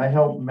 and I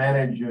help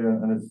manage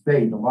an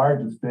estate, a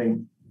large estate.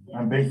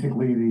 I'm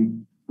basically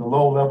the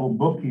low-level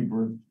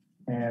bookkeeper,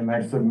 and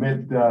I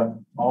submit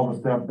all the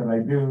stuff that I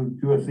do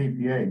to a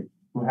CPA,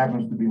 who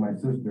happens to be my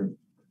sister.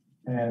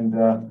 And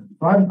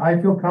so I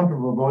feel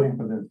comfortable voting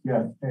for this.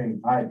 Yes, hey,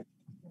 aye.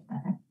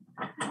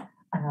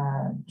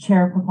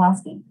 Chair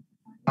Poplawski?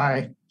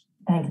 Aye.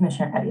 And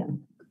Commissioner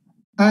Evian?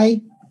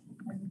 Aye.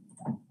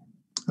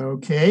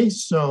 Okay,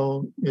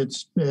 so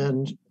it's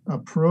been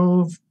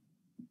approved.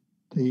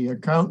 The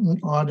accountant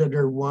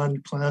auditor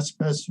 1 class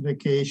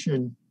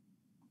specification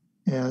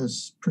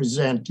as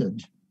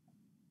presented.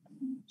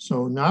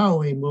 So now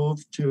we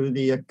move to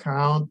the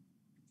account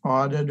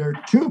auditor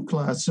 2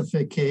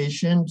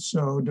 classification.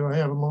 So do I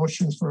have a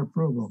motion for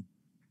approval?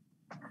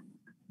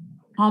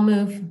 I'll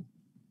move.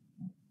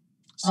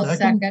 I'll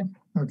second.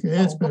 Okay,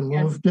 it's been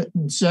moved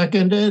and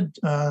seconded.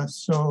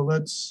 So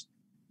let's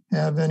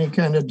have any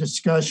kind of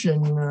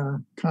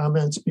discussion,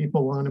 comments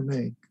people want to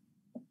make.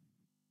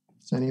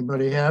 Does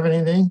anybody have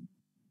anything?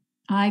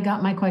 I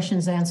got my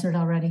questions answered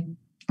already.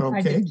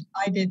 Okay.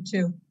 I did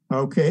too.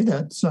 Okay,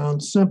 that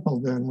sounds simple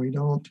then. We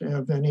don't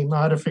have any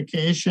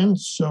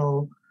modifications,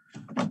 so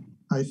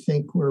I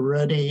think we're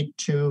ready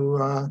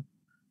to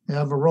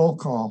have a roll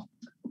call.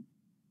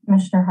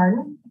 Commissioner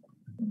Harden?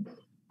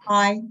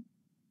 Aye.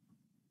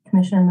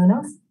 Commissioner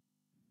Munoz?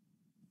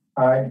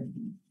 Aye.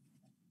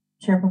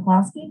 Chair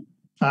Poplawski?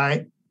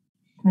 Aye.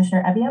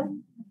 Commissioner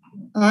Evian?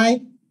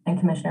 Aye. And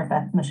Commissioner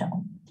Beth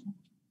Michelle?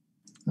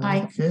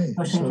 Aye. Okay.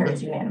 Motion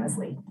carries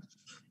unanimously.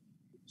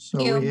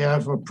 So we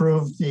have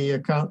approved the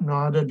accountant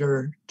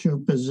auditor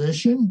 2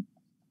 position.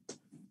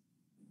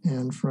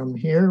 And from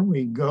here,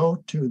 we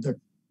go to the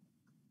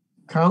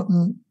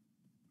accountant.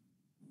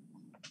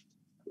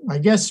 I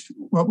guess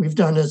what we've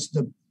done is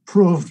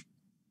approved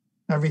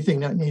everything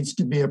that needs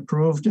to be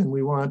approved, and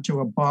we want to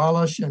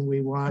abolish and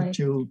we want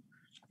to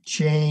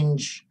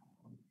change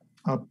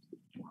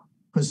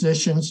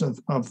positions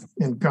of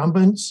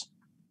incumbents.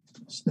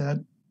 Is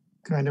that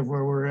kind of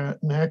where we're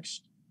at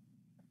next?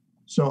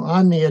 So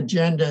on the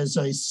agenda, as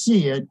I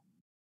see it,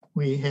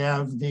 we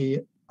have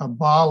the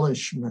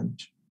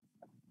abolishment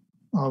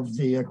of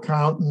the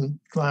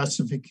accountant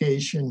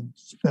classification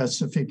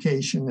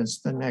specification as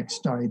the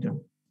next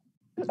item.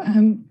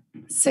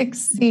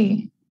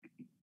 6C.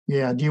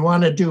 Yeah, do you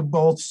want to do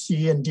both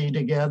C and D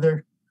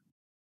together?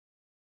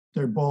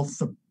 They're both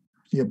the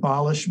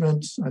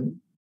abolishments.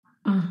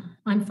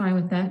 I'm fine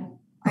with that.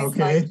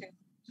 Okay.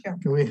 Sure.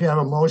 Can we have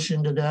a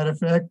motion to that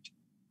effect?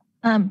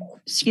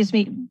 Excuse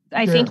me.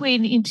 I Sure. think we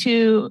need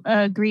to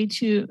agree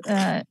to,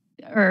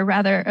 or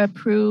rather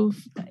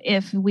approve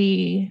if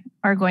we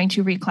are going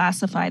to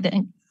reclassify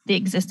the the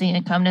existing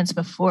incumbents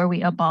before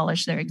we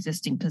abolish their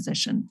existing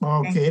position.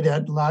 Okay,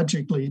 that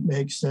logically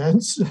makes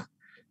sense.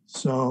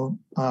 So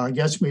I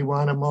guess we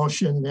want a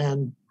motion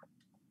then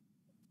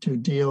to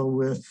deal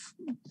with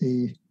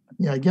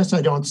I guess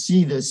I don't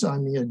see this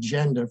on the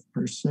agenda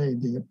per se,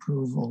 the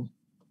approval.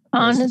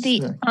 On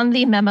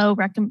the memo,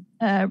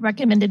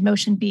 recommended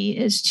motion B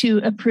is to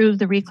approve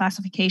the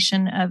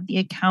reclassification of the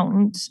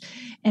accountants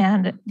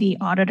and the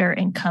auditor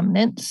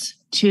incumbents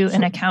to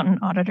an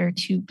accountant auditor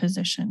 2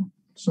 position.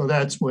 So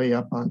that's way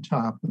up on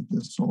top of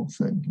this whole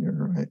thing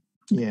here, right?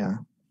 Yeah.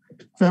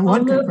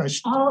 I'll move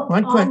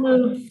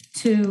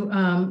to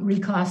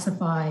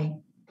reclassify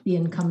the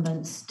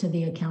incumbents to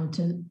the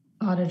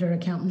auditor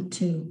accountant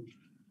 2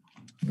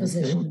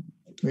 position. Okay.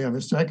 We have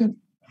a second?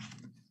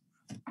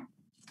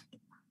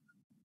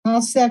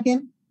 I'll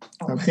second.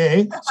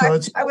 Okay, so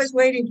I was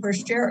waiting for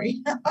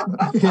Sherry.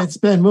 it's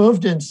been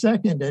moved and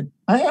seconded.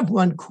 I have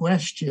one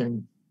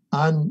question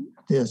on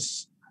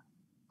this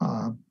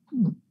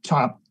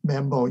top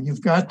memo.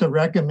 You've got the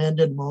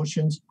recommended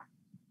motions,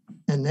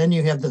 and then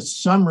you have the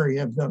summary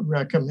of the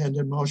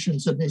recommended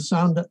motions, and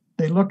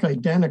they look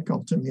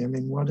identical to me. I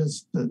mean, what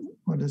is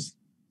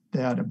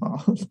that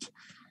about?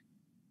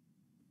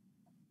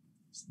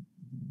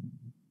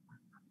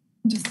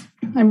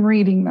 I'm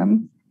reading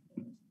them.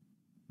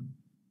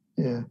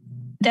 Yeah.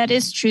 That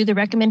is true. The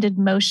recommended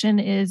motion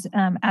is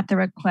at the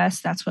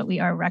request. That's what we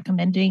are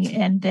recommending.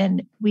 And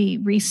then we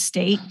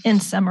restate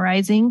in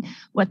summarizing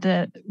what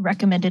the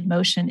recommended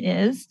motion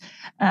is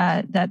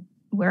that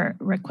we're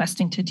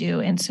requesting to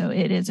do. And so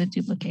it is a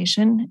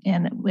duplication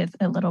and with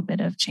a little bit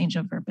of change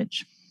of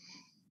verbiage.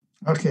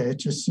 Okay, it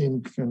just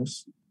seemed kind of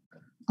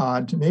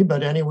odd to me.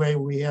 But anyway,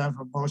 we have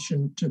a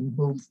motion to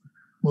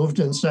moved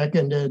and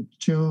seconded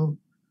to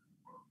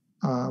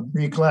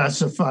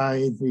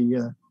reclassify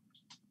the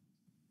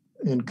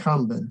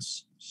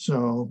incumbents.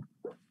 So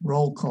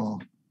roll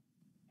call.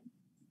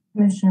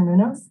 Commissioner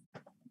Munoz?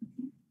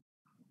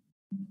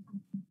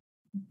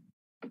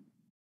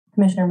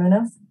 Commissioner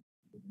Munoz?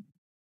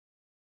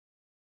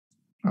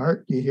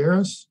 Art, do you hear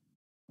us?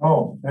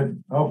 Oh,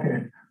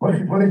 okay.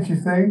 What did you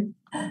say?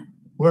 I'm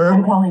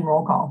We're calling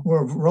roll call.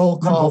 roll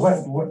No, call.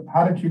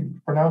 how did you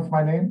pronounce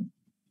my name?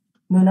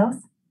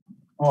 Munoz?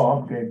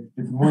 Oh, okay.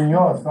 It's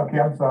Munoz. Okay,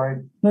 I'm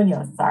sorry.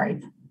 Munoz,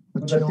 sorry.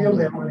 With a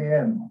tilde on the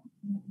end.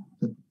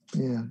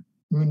 Yeah,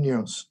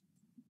 Munoz.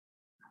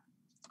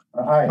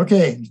 Aye.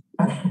 Okay,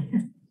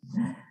 Chair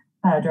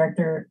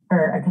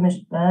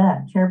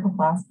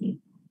Poplawski,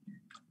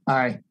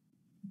 aye.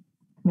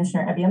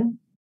 Commissioner Ebian,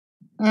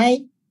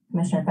 Aye.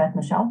 Commissioner Beth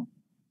Michelle,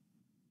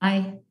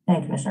 Aye.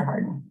 and Commissioner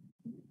Harden.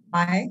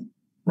 Aye.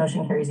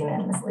 Motion carries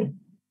unanimously.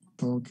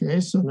 Okay,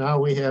 so now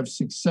we have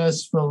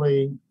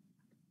successfully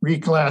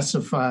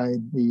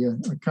reclassified the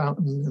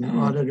accountant and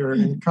auditor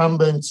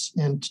incumbents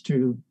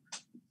into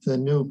the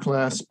new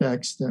class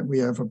specs that we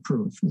have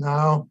approved.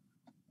 Now,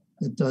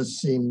 it does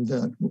seem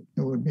that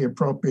it would be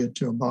appropriate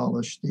to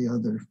abolish the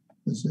other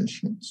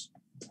positions.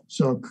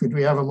 So could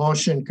we have a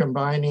motion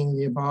combining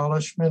the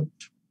abolishment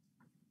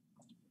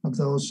of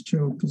those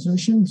 2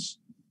 positions?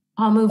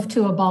 I'll move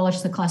to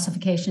abolish the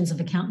classifications of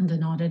accountant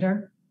and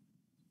auditor.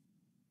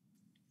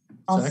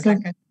 I'll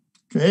second.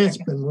 Okay, it's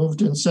been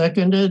moved and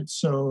seconded,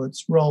 so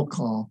it's roll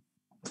call.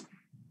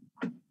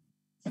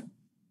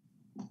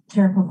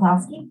 Chair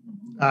Poplawski,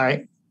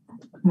 Aye.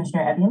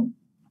 Commissioner Ebian,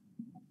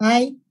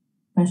 Aye.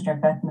 Commissioner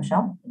Beth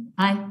Michelle,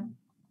 Aye.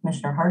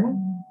 Commissioner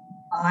Harden,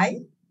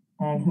 Aye.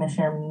 and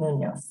Commissioner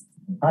Munoz.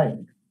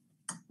 Aye.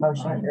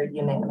 Motion carried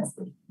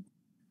unanimously.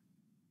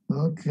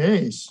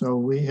 Okay, so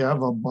we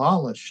have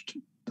abolished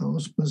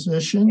those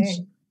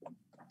positions.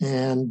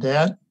 And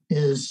that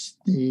is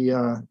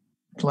the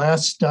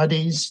class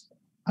studies,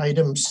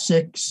 item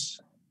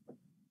 6.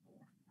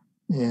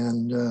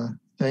 And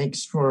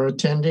thanks for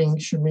attending,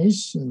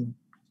 Shamice, and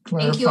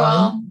clarifying. Thank you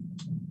all.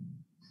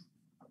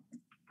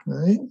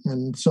 Okay,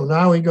 and so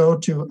now we go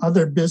to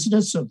other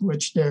business, of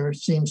which there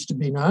seems to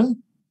be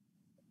none.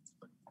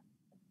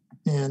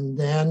 And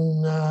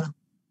then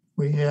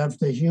we have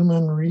the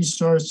Human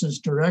Resources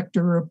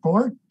Director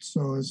report.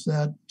 So is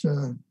that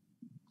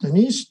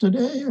Denise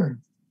today, or?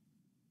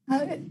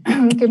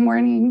 Good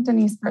morning,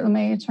 Denise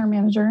Bartolome, HR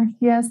Manager.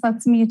 Yes,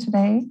 that's me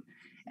today.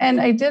 And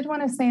I did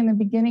want to say in the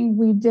beginning,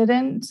 we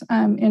didn't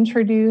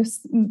introduce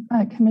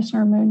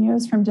Commissioner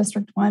Munoz from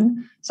District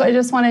 1. So I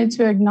just wanted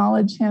to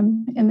acknowledge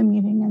him in the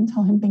meeting and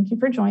tell him thank you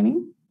for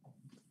joining.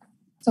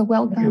 So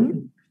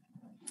welcome.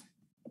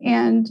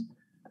 And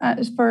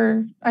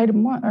for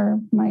item 1,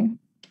 or my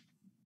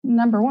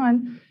number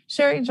 1,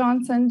 Sherry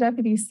Johnson,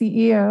 Deputy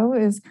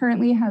CEO,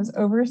 currently has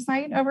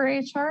oversight over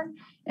HR,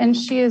 and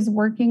she is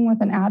working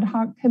with an ad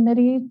hoc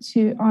committee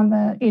on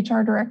the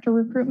HR Director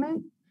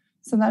recruitment.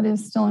 So that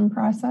is still in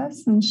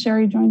process, and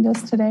Sherry joined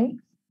us today.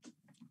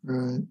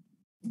 Right.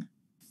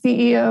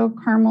 CEO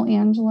Carmel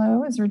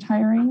Angelo is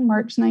retiring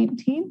March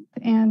 19th,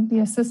 and the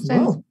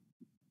assistant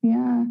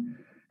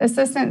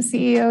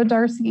CEO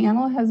Darcy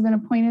Annell has been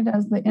appointed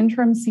as the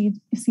interim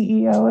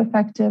CEO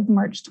effective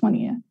March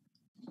 20th.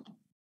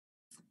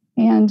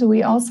 And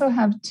we also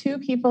have 2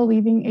 people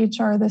leaving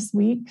HR this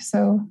week,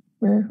 so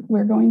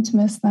we're going to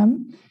miss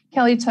them.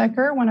 Kelly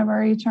Tucker, one of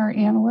our HR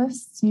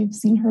analysts, you've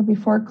seen her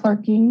before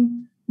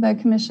clerking the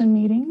commission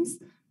meetings.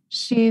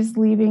 She's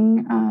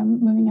leaving,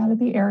 moving out of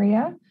the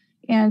area,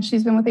 and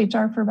she's been with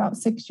HR for about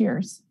 6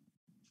 years.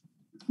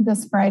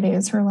 This Friday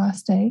is her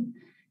last day.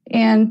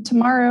 And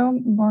tomorrow,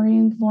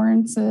 Maureen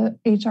Lawrence, a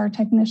HR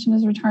technician,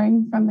 is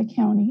retiring from the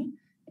county,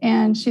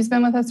 and she's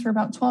been with us for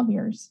about 12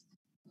 years.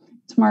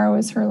 Tomorrow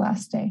is her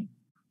last day.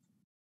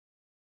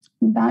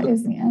 That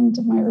is the end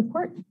of my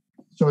report.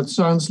 So it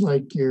sounds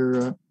like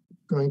you're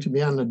going to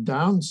be on the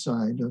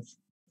downside of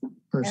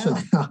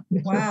personnel.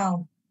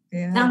 Wow.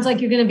 Yeah. Sounds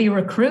like you're going to be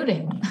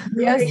recruiting.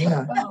 Yes,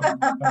 Yeah.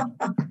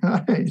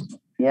 Right.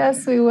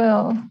 yes, we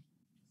will.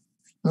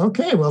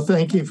 Okay, well,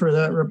 thank you for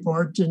that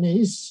report,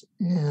 Denise.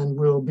 And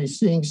we'll be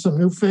seeing some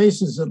new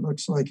faces, it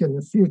looks like, in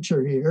the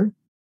future here.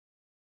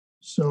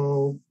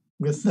 So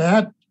with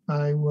that,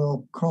 I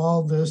will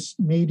call this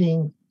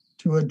meeting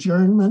to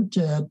adjournment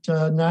at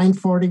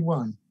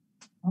 9:41.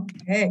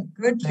 Okay,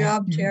 good Thank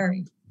job, you.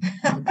 Terry.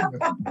 Thank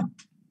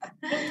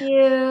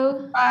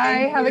you.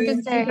 Bye. Have a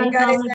good day. You guys